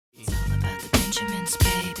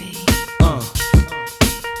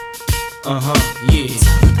Yeah. It's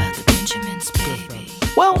all about the Benjamins, baby.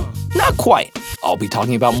 Well, not quite. I'll be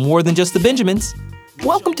talking about more than just the Benjamins.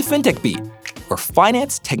 Welcome to FinTech Beat, where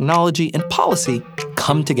finance, technology, and policy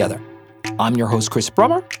come together. I'm your host, Chris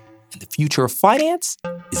Brummer, and the future of finance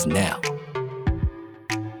is now.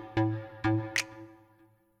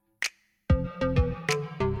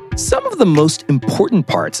 Some of the most important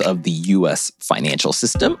parts of the U.S. financial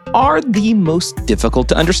system are the most difficult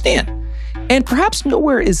to understand. And perhaps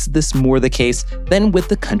nowhere is this more the case than with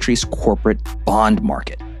the country's corporate bond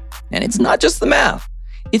market. And it's not just the math.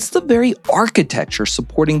 It's the very architecture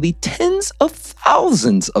supporting the tens of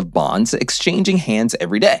thousands of bonds exchanging hands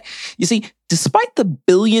every day. You see, despite the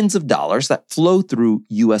billions of dollars that flow through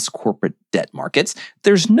U.S. corporate debt markets,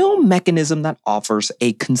 there's no mechanism that offers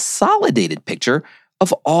a consolidated picture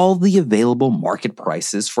of all the available market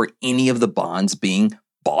prices for any of the bonds being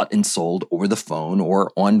bought and sold over the phone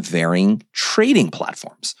or on varying trading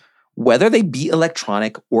platforms, whether they be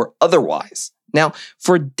electronic or otherwise. Now,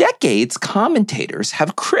 for decades, commentators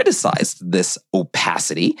have criticized this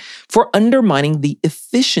opacity for undermining the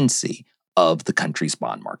efficiency of the country's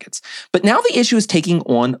bond markets. But now the issue is taking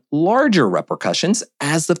on larger repercussions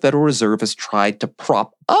as the Federal Reserve has tried to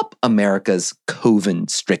prop up America's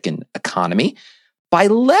COVID-stricken economy by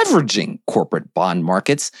leveraging corporate bond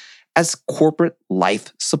markets as corporate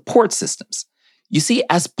life support systems. You see,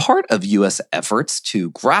 as part of U.S. efforts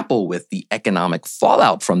to grapple with the economic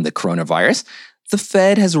fallout from the coronavirus, the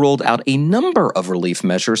Fed has rolled out a number of relief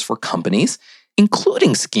measures for companies,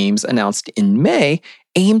 including schemes announced in May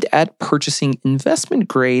aimed at purchasing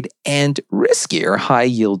investment-grade and riskier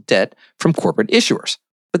high-yield debt from corporate issuers.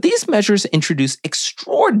 But these measures introduce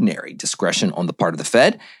extraordinary discretion on the part of the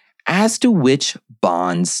Fed as to which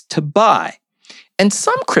bonds to buy. And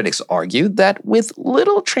some critics argue that with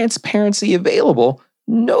little transparency available,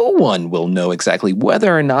 no one will know exactly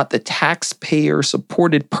whether or not the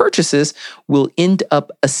taxpayer-supported purchases will end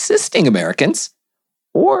up assisting Americans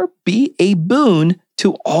or be a boon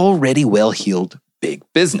to already well-heeled big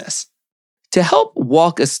business. To help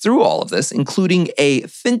walk us through all of this, including a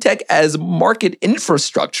FinTech as market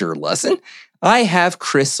infrastructure lesson, I have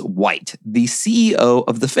Chris White, the CEO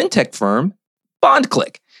of the FinTech firm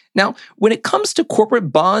BondClick. Now, when it comes to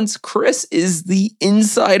corporate bonds, Chris is the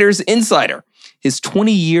insider's insider. His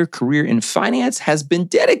 20-year career in finance has been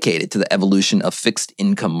dedicated to the evolution of fixed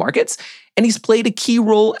income markets, and he's played a key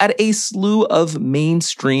role at a slew of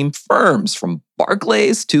mainstream firms, from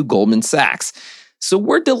Barclays to Goldman Sachs. So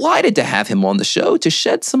we're delighted to have him on the show to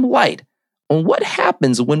shed some light on what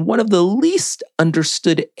happens when one of the least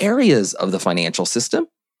understood areas of the financial system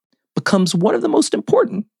becomes one of the most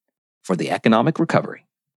important for the economic recovery.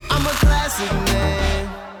 I'm a classic man.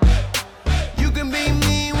 You can be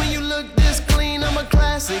me when you look this clean. I'm a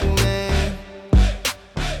classic man.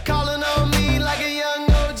 Calling on me like a young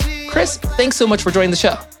OG. Chris, thanks so much for joining the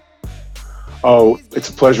show. Oh, it's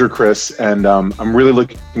a pleasure, Chris. And I'm really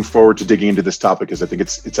looking forward to digging into this topic because I think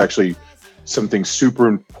it's actually something super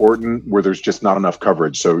important where there's just not enough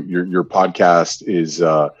coverage. So your podcast is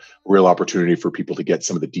a real opportunity for people to get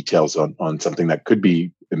some of the details on something that could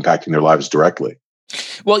be impacting their lives directly.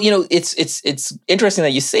 Well, it's interesting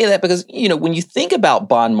that you say that because, when you think about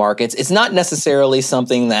bond markets, it's not necessarily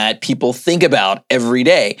something that people think about every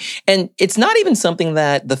day. And it's not even something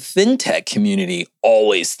that the fintech community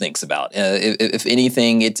always thinks about. If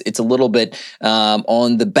anything, it's a little bit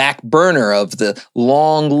on the back burner of the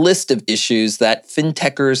long list of issues that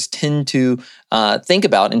fintechers tend to think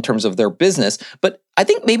about in terms of their business. But I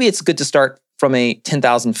think maybe it's good to start from a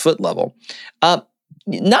 10,000-foot level.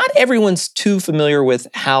 Not everyone's too familiar with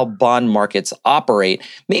how bond markets operate.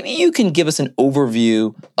 Maybe you can give us an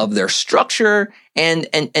overview of their structure and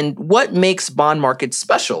what makes bond markets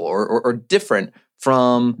special or different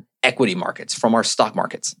from equity markets, from our stock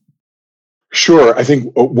markets. Sure. I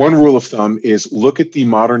think one rule of thumb is look at the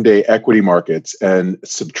modern day equity markets and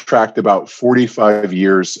subtract about 45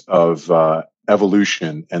 years of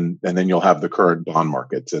evolution, and then you'll have the current bond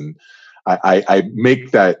markets. And I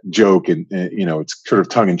make that joke and it's sort of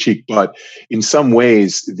tongue in cheek, but in some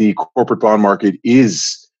ways the corporate bond market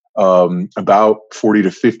is about 40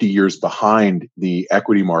 to 50 years behind the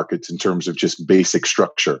equity markets in terms of just basic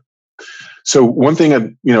structure. So one thing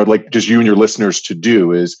I'd like just you and your listeners to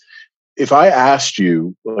do is, if I asked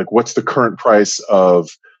you, like, what's the current price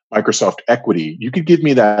of Microsoft equity, you could give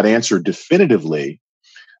me that answer definitively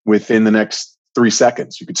within the next 3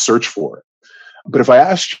 seconds. You could search for it. But if I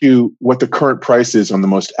asked you what the current price is on the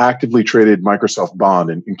most actively traded Microsoft bond,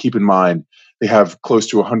 and keep in mind they have close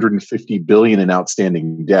to 150 billion in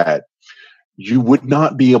outstanding debt, you would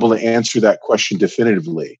not be able to answer that question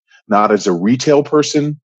definitively, not as a retail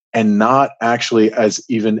person, and not actually as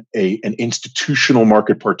even an institutional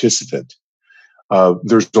market participant.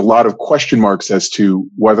 There's a lot of question marks as to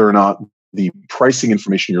whether or not the pricing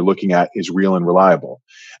information you're looking at is real and reliable.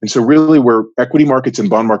 And so really where equity markets and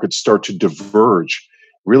bond markets start to diverge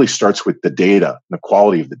really starts with the data, the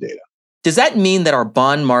quality of the data. Does that mean that our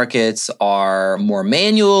bond markets are more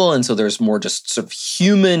manual, and so there's more just sort of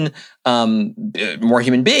more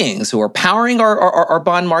human beings who are powering our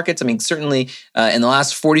bond markets? I mean, certainly in the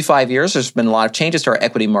last 45 years, there's been a lot of changes to our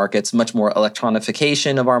equity markets, much more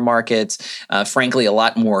electronification of our markets, frankly, a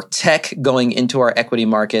lot more tech going into our equity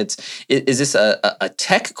markets. Is this a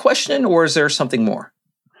tech question, or is there something more?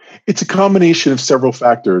 It's a combination of several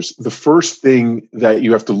factors. The first thing that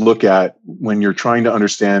you have to look at when you're trying to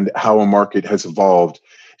understand how a market has evolved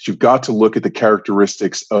is you've got to look at the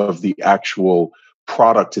characteristics of the actual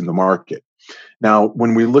product in the market. Now,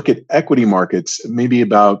 when we look at equity markets, maybe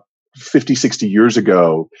about 50, 60 years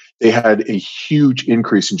ago, they had a huge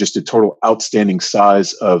increase in just the total outstanding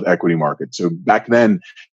size of equity markets. So back then,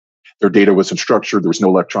 their data wasn't structured. There was no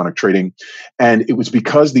electronic trading. And it was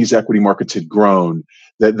because these equity markets had grown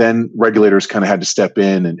that then regulators kind of had to step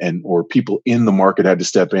in and or people in the market had to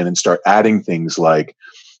step in and start adding things like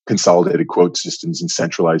consolidated quote systems and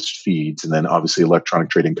centralized feeds. And then obviously electronic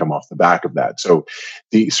trading come off the back of that. So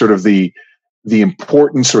the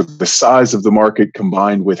importance or the size of the market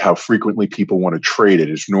combined with how frequently people want to trade it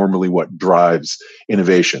is normally what drives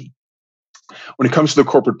innovation. When it comes to the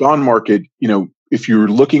corporate bond market, if you're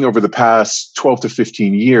looking over the past 12 to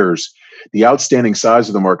 15 years, the outstanding size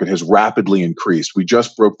of the market has rapidly increased. We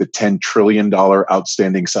just broke the $10 trillion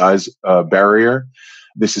outstanding size barrier.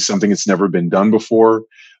 This is something that's never been done before.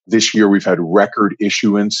 This year, we've had record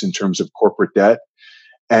issuance in terms of corporate debt.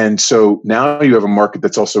 And so now you have a market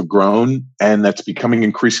that's also grown and that's becoming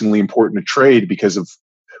increasingly important to trade because of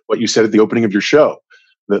what you said at the opening of your show.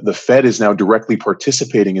 The Fed is now directly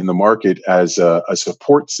participating in the market as a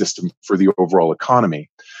support system for the overall economy.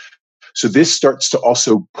 So this starts to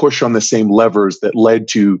also push on the same levers that led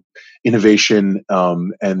to innovation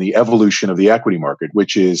and the evolution of the equity market,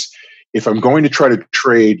 which is if I'm going to try to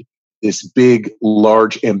trade this big,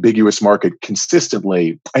 large, ambiguous market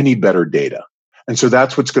consistently, I need better data. And so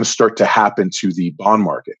that's what's going to start to happen to the bond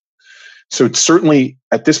market. So it's certainly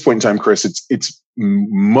at this point in time, Chris, it's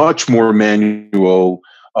much more manual,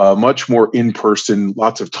 much more in-person,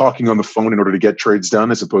 lots of talking on the phone in order to get trades done,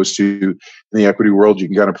 as opposed to in the equity world, you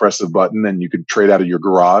can kind of press the button and you can trade out of your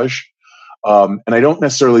garage. And I don't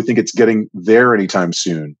necessarily think it's getting there anytime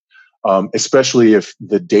soon, especially if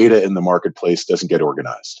the data in the marketplace doesn't get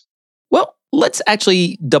organized. Well, let's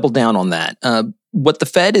actually double down on that. What the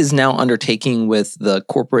Fed is now undertaking with the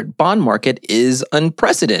corporate bond market is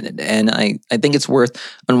unprecedented. And I think it's worth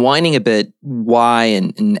unwinding a bit why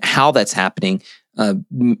and how that's happening.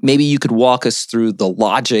 Maybe you could walk us through the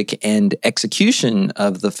logic and execution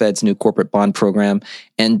of the Fed's new corporate bond program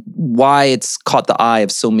and why it's caught the eye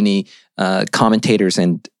of so many commentators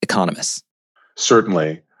and economists.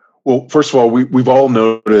 Certainly. Well, first of all, we've all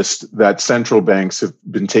noticed that central banks have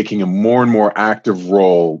been taking a more and more active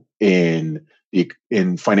role in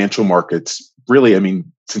financial markets, really,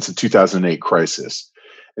 since the 2008 crisis.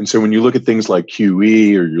 And so when you look at things like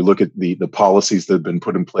QE, or you look at the policies that have been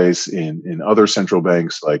put in place in other central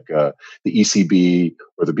banks like the ECB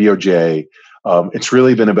or the BOJ, it's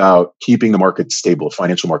really been about keeping the market stable,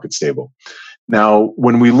 financial market stable. Now,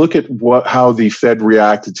 when we look at how the Fed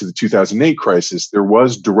reacted to the 2008 crisis, there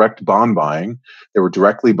was direct bond buying. They were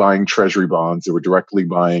directly buying treasury bonds. They were directly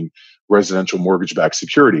buying residential mortgage-backed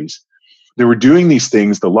securities. They were doing these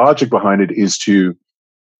things. The logic behind it is to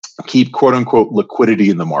keep quote unquote liquidity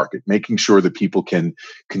in the market, making sure that people can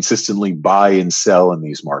consistently buy and sell in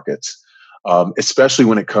these markets. Especially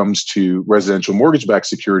when it comes to residential mortgage-backed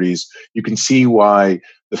securities, you can see why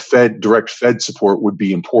the direct Fed support would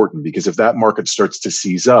be important, because if that market starts to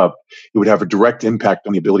seize up, it would have a direct impact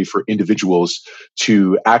on the ability for individuals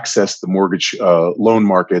to access the mortgage loan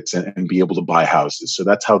markets and be able to buy houses. So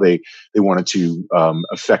that's how they wanted to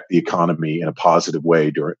affect the economy in a positive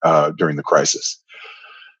way during the crisis.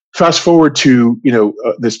 Fast forward to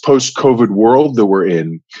this post-COVID world that we're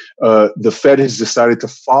in, the Fed has decided to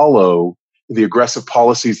follow the aggressive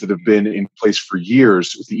policies that have been in place for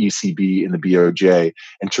years with the ECB and the BOJ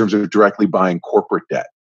in terms of directly buying corporate debt.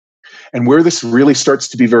 And where this really starts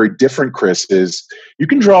to be very different, Chris, is you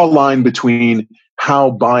can draw a line between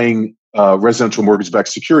how buying residential mortgage-backed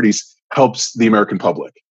securities helps the American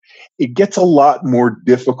public. It gets a lot more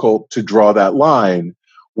difficult to draw that line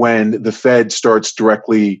when the Fed starts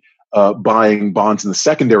directly buying bonds in the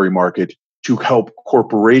secondary market to help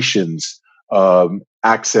corporations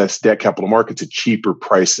access debt capital markets at cheaper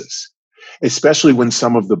prices, especially when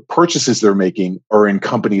some of the purchases they're making are in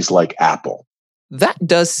companies like Apple. That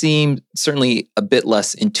does seem certainly a bit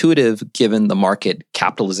less intuitive given the market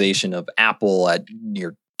capitalization of Apple at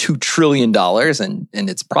near $2 trillion and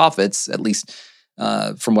its profits, at least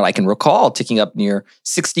from what I can recall, ticking up near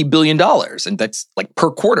 $60 billion. And that's like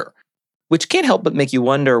per quarter, which can't help but make you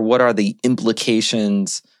wonder, what are the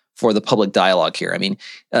implications for the public dialogue here? I mean,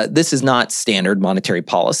 this is not standard monetary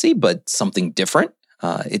policy, but something different.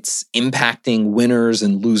 It's impacting winners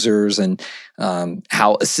and losers, and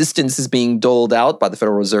how assistance is being doled out by the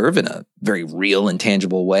Federal Reserve in a very real and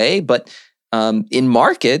tangible way, but in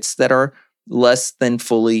markets that are less than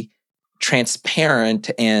fully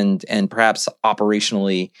transparent and perhaps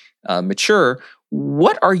operationally mature.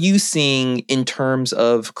 What are you seeing in terms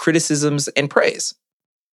of criticisms and praise?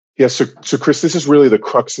 Yes, so Chris, this is really the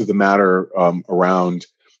crux of the matter around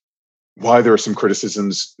why there are some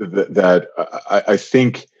criticisms that I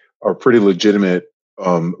think are pretty legitimate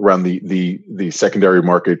around the secondary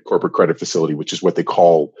market corporate credit facility, which is what they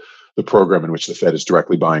call the program in which the Fed is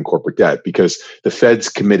directly buying corporate debt, because the Fed's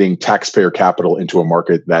committing taxpayer capital into a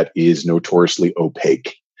market that is notoriously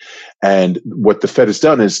opaque. And what the Fed has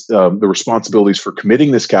done is the responsibilities for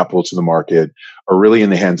committing this capital to the market are really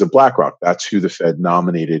in the hands of BlackRock. That's who the Fed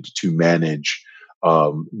nominated to manage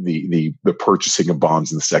the purchasing of bonds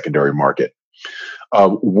in the secondary market.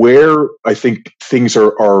 Where I think things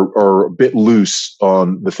are a bit loose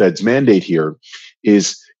on the Fed's mandate here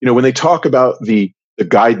is, when they talk about the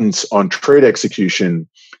guidance on trade execution,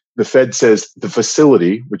 the Fed says the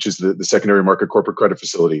facility, which is the secondary market corporate credit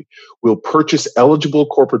facility, will purchase eligible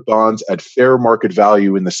corporate bonds at fair market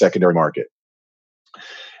value in the secondary market.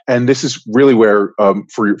 And this is really where,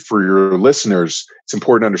 for your listeners, it's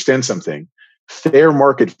important to understand something. Fair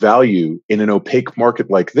market value in an opaque market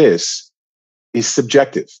like this is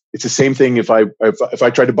subjective. It's the same thing if I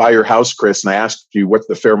tried to buy your house, Chris, and I asked you what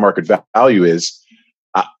the fair market value is.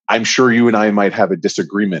 I'm sure you and I might have a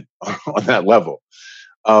disagreement on that level.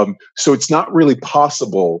 So it's not really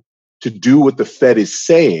possible to do what the Fed is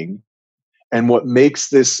saying. And what makes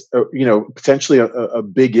this, potentially a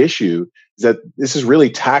big issue is that this is really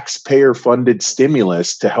taxpayer-funded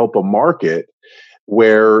stimulus to help a market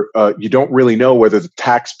where you don't really know whether the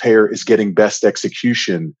taxpayer is getting best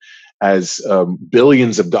execution, as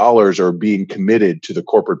billions of dollars are being committed to the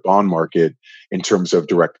corporate bond market in terms of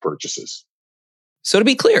direct purchases. So to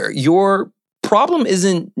be clear, your problem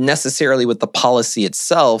isn't necessarily with the policy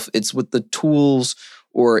itself, it's with the tools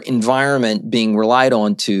or environment being relied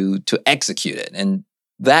on to execute it. And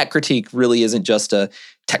that critique really isn't just a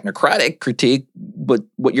technocratic critique, but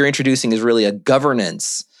what you're introducing is really a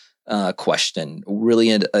governance question,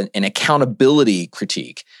 really an accountability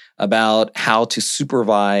critique about how to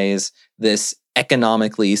supervise this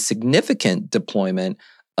economically significant deployment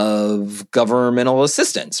of governmental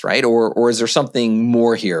assistance, right? Or is there something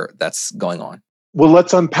more here that's going on? Well,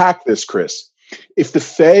 let's unpack this, Chris. If the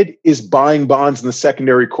Fed is buying bonds in the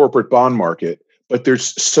secondary corporate bond market, but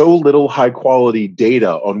there's so little high quality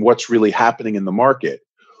data on what's really happening in the market,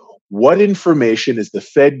 what information is the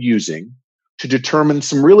Fed using to determine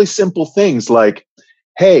some really simple things like,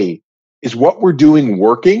 hey, is what we're doing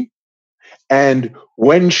working? And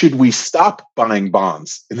when should we stop buying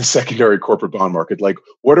bonds in the secondary corporate bond market? Like,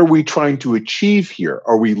 what are we trying to achieve here?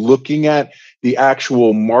 Are we looking at the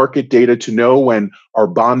actual market data to know when our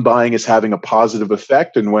bond buying is having a positive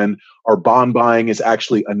effect and when our bond buying is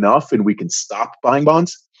actually enough and we can stop buying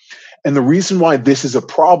bonds? And the reason why this is a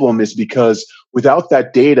problem is because without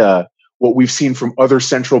that data, what we've seen from other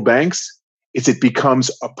central banks is it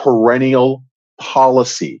becomes a perennial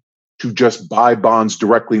policy to just buy bonds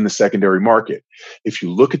directly in the secondary market. If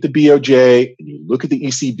you look at the BOJ and you look at the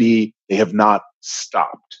ECB, they have not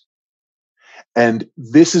stopped. And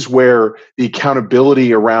this is where the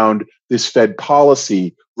accountability around this Fed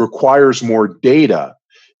policy requires more data,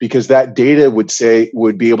 because that data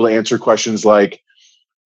would be able to answer questions like,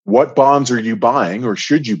 what bonds are you buying or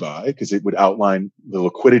should you buy? Because it would outline the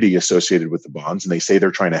liquidity associated with the bonds. And they say they're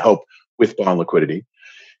trying to help with bond liquidity.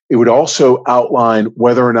 It would also outline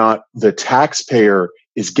whether or not the taxpayer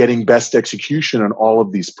is getting best execution on all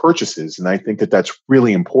of these purchases. And I think that that's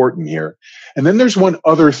really important here. And then there's one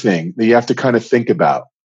other thing that you have to kind of think about.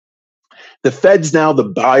 The Fed's now the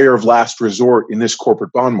buyer of last resort in this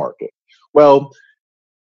corporate bond market. Well,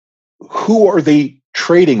 who are they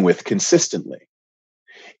trading with consistently?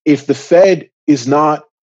 If the Fed is not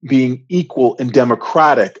being equal and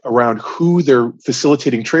democratic around who they're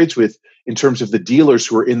facilitating trades with in terms of the dealers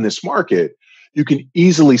who are in this market, you can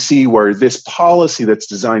easily see where this policy that's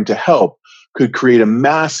designed to help could create a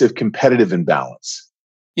massive competitive imbalance.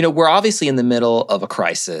 We're obviously in the middle of a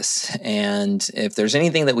crisis. And if there's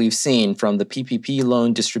anything that we've seen from the PPP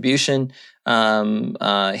loan distribution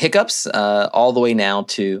hiccups all the way now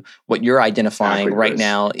to what you're identifying right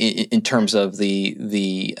now in terms of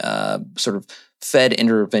the sort of Fed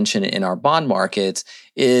intervention in our bond markets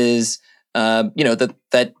is,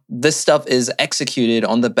 that this stuff is executed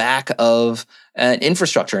on the back of an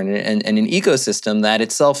infrastructure and an ecosystem that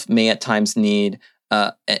itself may at times need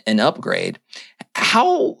an upgrade.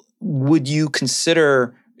 How would you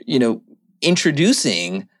consider,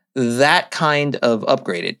 introducing that kind of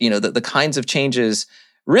upgraded, the kinds of changes,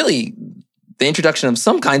 really the introduction of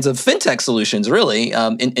some kinds of fintech solutions, really,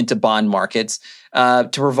 into bond markets to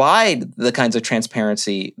provide the kinds of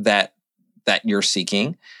transparency that you're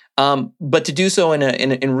seeking, but to do so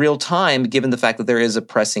in real time, given the fact that there is a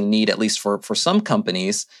pressing need, at least for some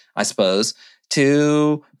companies, I suppose,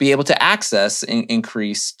 to be able to access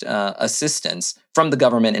increased assistance from the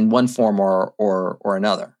government in one form or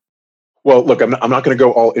another. Well, look, I'm not going to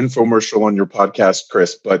go all infomercial on your podcast,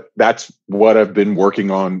 Chris, but that's what I've been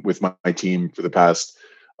working on with my team for the past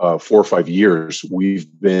 4 or 5 years. We've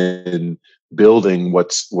been building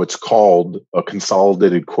what's called a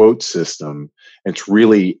consolidated quote system. It's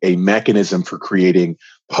really a mechanism for creating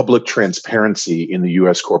public transparency in the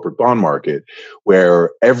U.S. corporate bond market,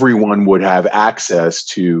 where everyone would have access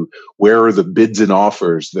to where are the bids and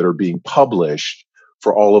offers that are being published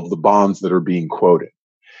for all of the bonds that are being quoted.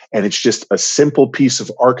 And it's just a simple piece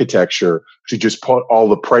of architecture to just put all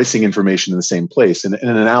the pricing information in the same place. And an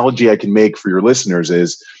analogy I can make for your listeners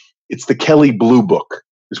is it's the Kelley Blue Book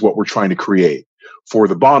is what we're trying to create for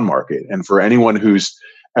the bond market. And for anyone who's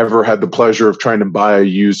ever had the pleasure of trying to buy a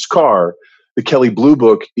used car, the Kelley Blue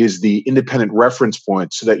Book is the independent reference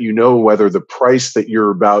point so that you know whether the price that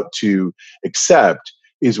you're about to accept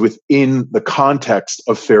is within the context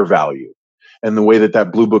of fair value. And the way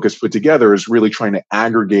that Blue Book is put together is really trying to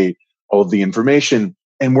aggregate all of the information,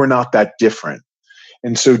 and we're not that different.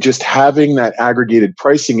 And so just having that aggregated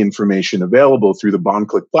pricing information available through the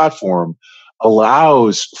BondClick platform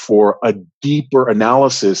allows for a deeper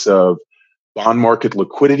analysis of bond market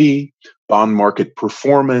liquidity, bond market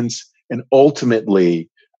performance, and ultimately,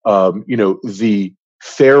 the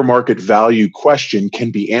fair market value question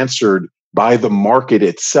can be answered by the market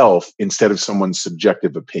itself instead of someone's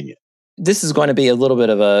subjective opinion. This is going to be a little bit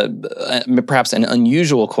of perhaps an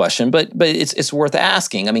unusual question, but it's worth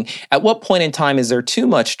asking. I mean, at what point in time is there too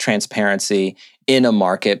much transparency in a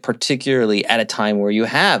market, particularly at a time where you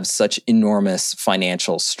have such enormous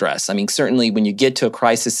financial stress? I mean, certainly when you get to a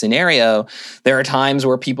crisis scenario, there are times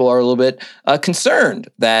where people are a little bit concerned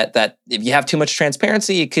that if you have too much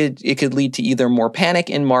transparency, it could lead to either more panic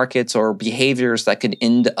in markets or behaviors that could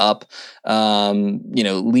end up,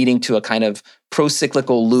 leading to a kind of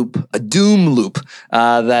pro-cyclical loop, a doom loop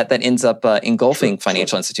that ends up engulfing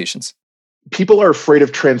financial institutions. People are afraid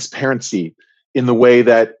of transparency in the way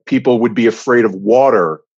that people would be afraid of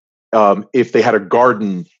water if they had a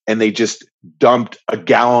garden and they just dumped 1.5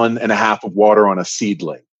 gallons of water on a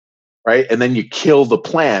seedling, right? And then you kill the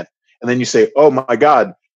plant, and then you say, oh my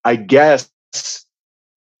God, I guess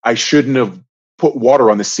I shouldn't have put water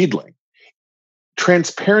on the seedling.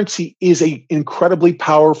 Transparency is an incredibly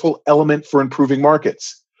powerful element for improving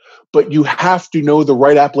markets, but you have to know the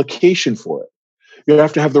right application for it. You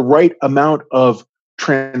have to have the right amount of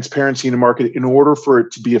transparency in the market in order for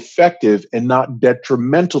it to be effective and not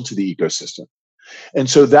detrimental to the ecosystem. And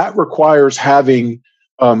so that requires having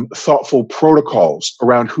thoughtful protocols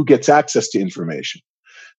around who gets access to information.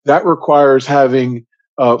 That requires having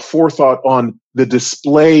forethought on the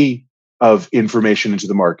display of information into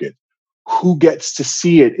the market. Who gets to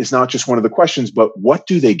see it is not just one of the questions, but what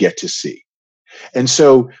do they get to see? And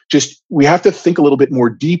so we have to think a little bit more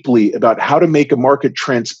deeply about how to make a market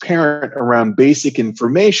transparent around basic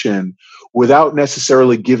information without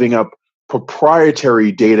necessarily giving up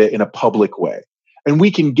proprietary data in a public way. And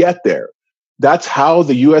we can get there. That's how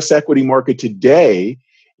the US equity market today,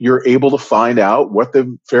 you're able to find out what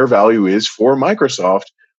the fair value is for Microsoft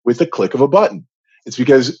with the click of a button. It's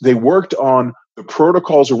because they worked on the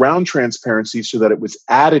protocols around transparency so that it was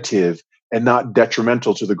additive and not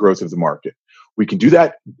detrimental to the growth of the market. We can do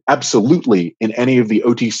that absolutely in any of the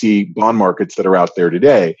OTC bond markets that are out there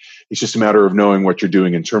today. It's just a matter of knowing what you're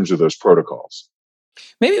doing in terms of those protocols.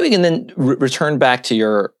 Maybe we can then return back to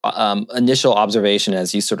your initial observation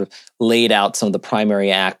as you sort of laid out some of the primary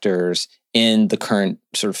actors in the current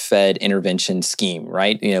sort of Fed intervention scheme,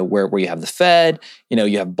 right? Where you have the Fed,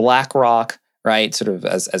 you have BlackRock, right? Sort of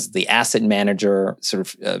as the asset manager,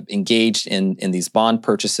 sort of engaged in these bond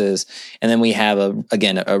purchases, and then we have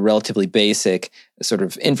a relatively basic sort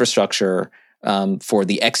of infrastructure for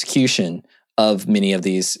the execution of many of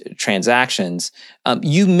these transactions.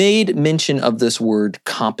 You made mention of this word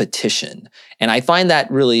competition, and I find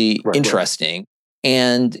that really interesting.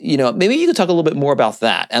 And maybe you could talk a little bit more about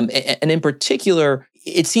that. And in particular,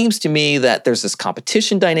 it seems to me that there's this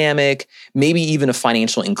competition dynamic, maybe even a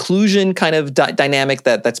financial inclusion kind of dynamic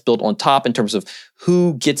that's built on top in terms of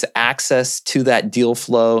who gets access to that deal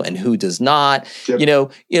flow and who does not.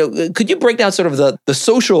 Yep. Could you break down sort of the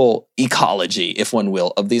social ecology, if one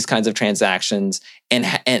will, of these kinds of transactions,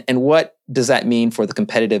 and what does that mean for the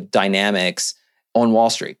competitive dynamics on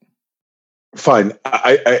Wall Street? Fine.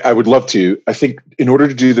 I would love to. I think in order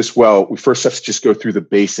to do this well, we first have to just go through the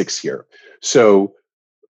basics here. So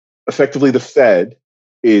effectively, the Fed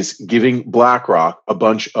is giving BlackRock a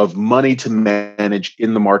bunch of money to manage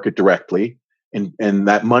in the market directly. And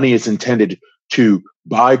that money is intended to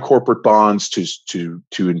buy corporate bonds to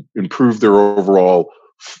improve their overall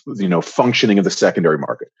functioning of the secondary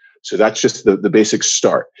market. So that's just the basic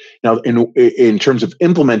start. Now, in terms of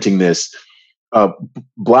implementing this,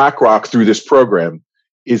 BlackRock, through this program,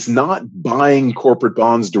 is not buying corporate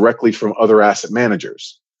bonds directly from other asset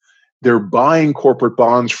managers. They're buying corporate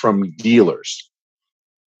bonds from dealers.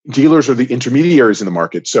 Dealers are the intermediaries in the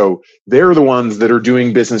market. So they're the ones that are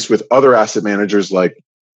doing business with other asset managers like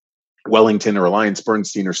Wellington or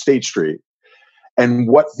AllianceBernstein or State Street. And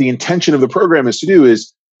what the intention of the program is to do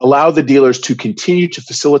is allow the dealers to continue to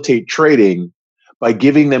facilitate trading by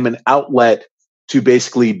giving them an outlet to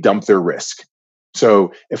basically dump their risk.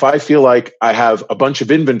 So if I feel like I have a bunch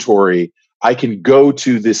of inventory, I can go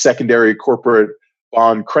to the secondary corporate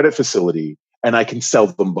bond credit facility and I can sell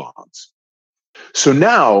them bonds. So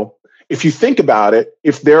now, if you think about it,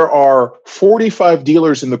 if there are 45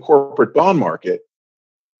 dealers in the corporate bond market,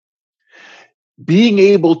 being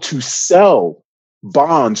able to sell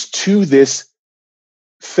bonds to this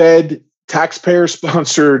Fed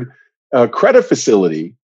taxpayer-sponsored credit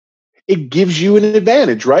facility, it gives you an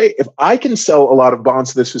advantage, right? If I can sell a lot of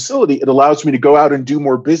bonds to this facility, it allows me to go out and do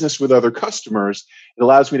more business with other customers. It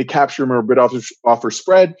allows me to capture more bid offer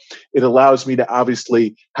spread. It allows me to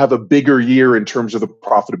obviously have a bigger year in terms of the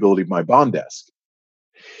profitability of my bond desk.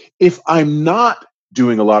 If I'm not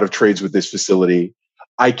doing a lot of trades with this facility,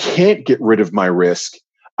 I can't get rid of my risk.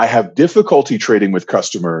 I have difficulty trading with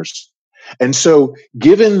customers. And so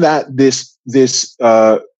given that this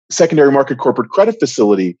secondary market corporate credit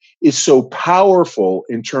facility is so powerful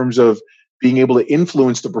in terms of being able to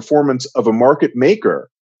influence the performance of a market maker,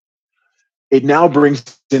 it now brings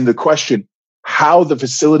into question how the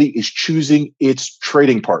facility is choosing its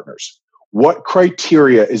trading partners. What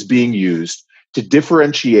criteria is being used to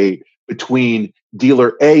differentiate between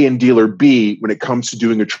dealer A and dealer B when it comes to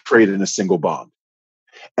doing a trade in a single bond?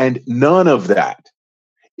 And none of that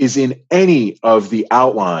is in any of the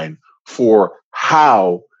outline for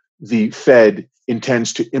how the Fed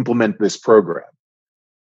intends to implement this program.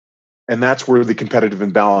 And that's where the competitive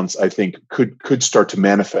imbalance, I think, could start to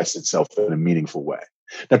manifest itself in a meaningful way.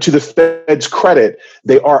 Now, to the Fed's credit,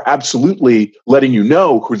 they are absolutely letting you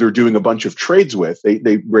know who they're doing a bunch of trades with.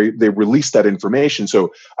 They release that information.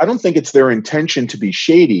 So I don't think it's their intention to be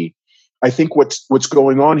shady. I think what's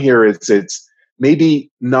going on here is it's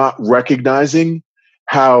maybe not recognizing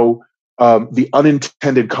how the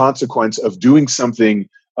unintended consequence of doing something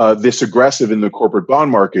this aggressive in the corporate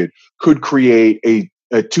bond market could create a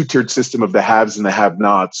two-tiered system of the haves and the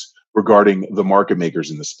have-nots regarding the market makers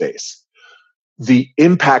in the space. The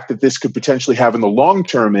impact that this could potentially have in the long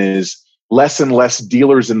term is less and less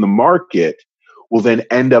dealers in the market will then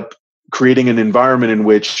end up creating an environment in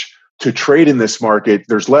which to trade in this market,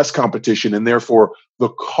 there's less competition, and therefore the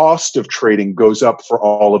cost of trading goes up for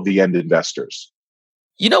all of the end investors.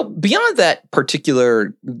 Beyond that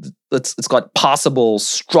particular, let's call it possible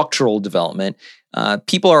structural development,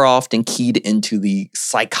 people are often keyed into the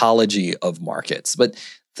psychology of markets. But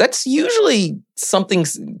that's usually something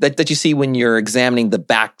that you see when you're examining the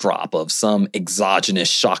backdrop of some exogenous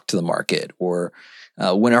shock to the market, or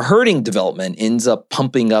when a herding development ends up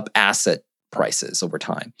pumping up asset prices over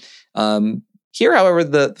time. Here, however,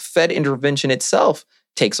 the Fed intervention itself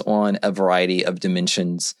takes on a variety of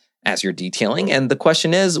dimensions as you're detailing. And the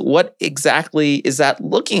question is, what exactly is that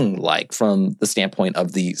looking like from the standpoint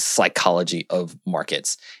of the psychology of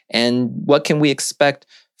markets? And what can we expect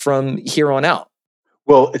from here on out?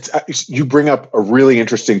 Well, you bring up a really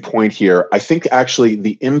interesting point here. I think actually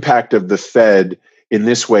the impact of the Fed in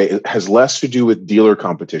this way, it has less to do with dealer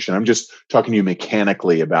competition. I'm just talking to you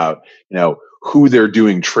mechanically about, who they're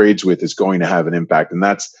doing trades with is going to have an impact. And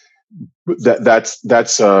that's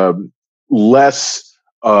less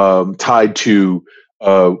tied to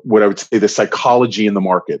what I would say the psychology in the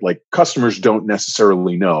market. Like customers don't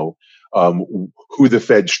necessarily know who the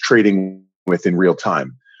Fed's trading with in real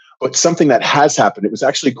time. But something that has happened, it was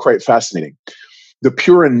actually quite fascinating. The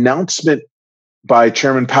pure announcement by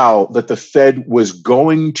Chairman Powell that the Fed was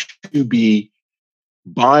going to be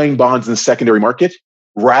buying bonds in the secondary market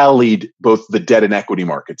rallied both the debt and equity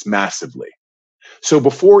markets massively. So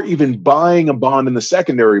before even buying a bond in the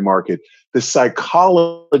secondary market, the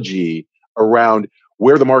psychology around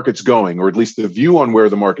where the market's going, or at least the view on where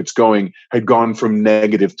the market's going, had gone from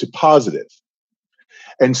negative to positive.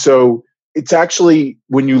 And so it's actually,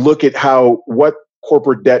 when you look at what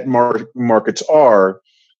corporate debt markets are,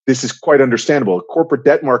 this is quite understandable. Corporate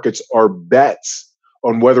debt markets are bets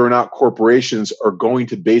on whether or not corporations are going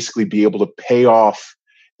to basically be able to pay off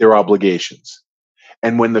their obligations.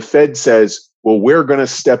 And when the Fed says, well, we're going to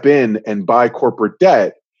step in and buy corporate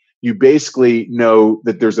debt, you basically know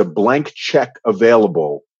that there's a blank check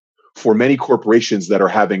available for many corporations that are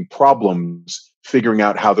having problems figuring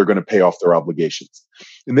out how they're going to pay off their obligations.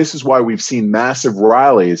 And this is why we've seen massive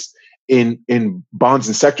rallies in bonds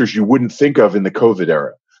and sectors you wouldn't think of in the COVID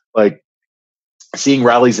era, like seeing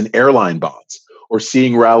rallies in airline bonds or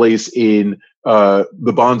seeing rallies in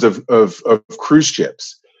the bonds of cruise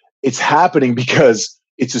ships. It's happening because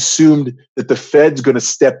it's assumed that the Fed's going to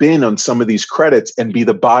step in on some of these credits and be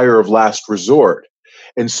the buyer of last resort.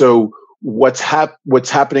 And so what's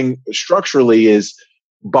happening structurally is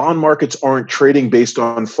bond markets aren't trading based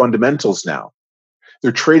on fundamentals now.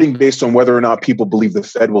 They're trading based on whether or not people believe the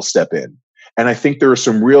Fed will step in. And I think there are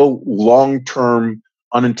some real long-term,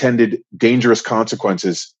 unintended, dangerous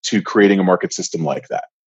consequences to creating a market system like that.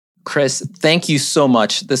 Chris, thank you so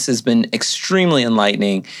much. This has been extremely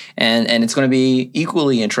enlightening, and it's going to be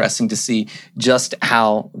equally interesting to see just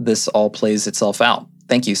how this all plays itself out.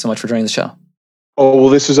 Thank you so much for joining the show. Oh, well,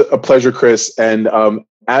 this is a pleasure, Chris. And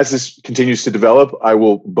as this continues to develop, I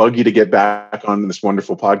will bug you to get back on this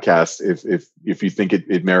wonderful podcast if you think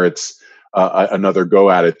it merits another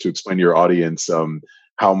go at it to explain to your audience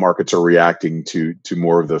how markets are reacting to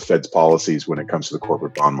more of the Fed's policies when it comes to the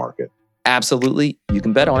corporate bond market. Absolutely. You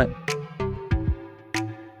can bet on it.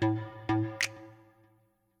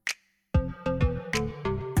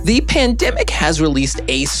 The pandemic has released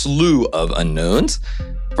a slew of unknowns.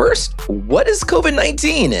 First, what is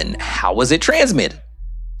COVID-19 and how was it transmitted?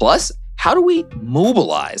 Plus, how do we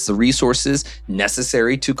mobilize the resources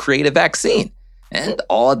necessary to create a vaccine? And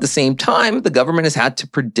all at the same time, the government has had to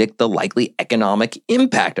predict the likely economic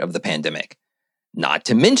impact of the pandemic. Not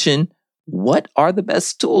to mention, what are the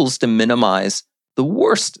best tools to minimize the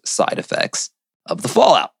worst side effects of the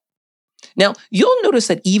fallout? Now, you'll notice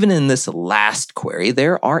that even in this last query,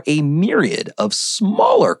 there are a myriad of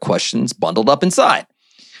smaller questions bundled up inside.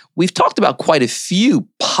 We've talked about quite a few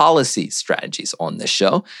policy strategies on this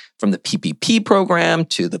show, from the PPP program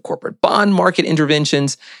to the corporate bond market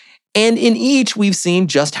interventions, and in each, we've seen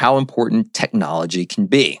just how important technology can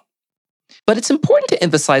be. But it's important to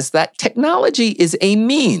emphasize that technology is a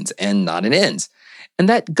means and not an end, and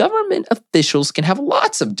that government officials can have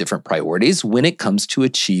lots of different priorities when it comes to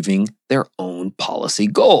achieving their own policy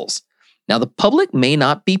goals. Now, the public may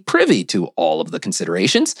not be privy to all of the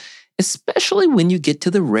considerations, especially when you get to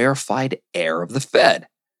the rarefied air of the Fed.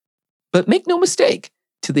 But make no mistake,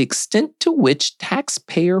 to the extent to which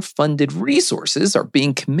taxpayer-funded resources are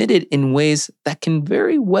being committed in ways that can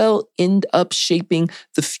very well end up shaping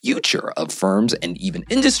the future of firms and even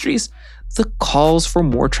industries, the calls for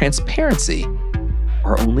more transparency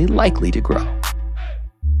are only likely to grow.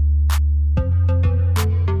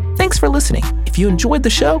 Thanks for listening. If you enjoyed the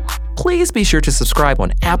show, please be sure to subscribe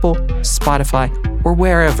on Apple, Spotify, or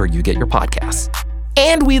wherever you get your podcasts.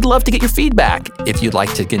 And we'd love to get your feedback. If you'd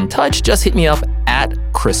like to get in touch, just hit me up at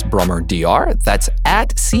Chris Brummer DR. That's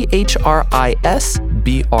at ChrisBrummer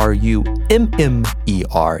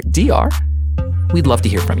DR. We'd love to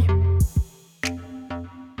hear from you.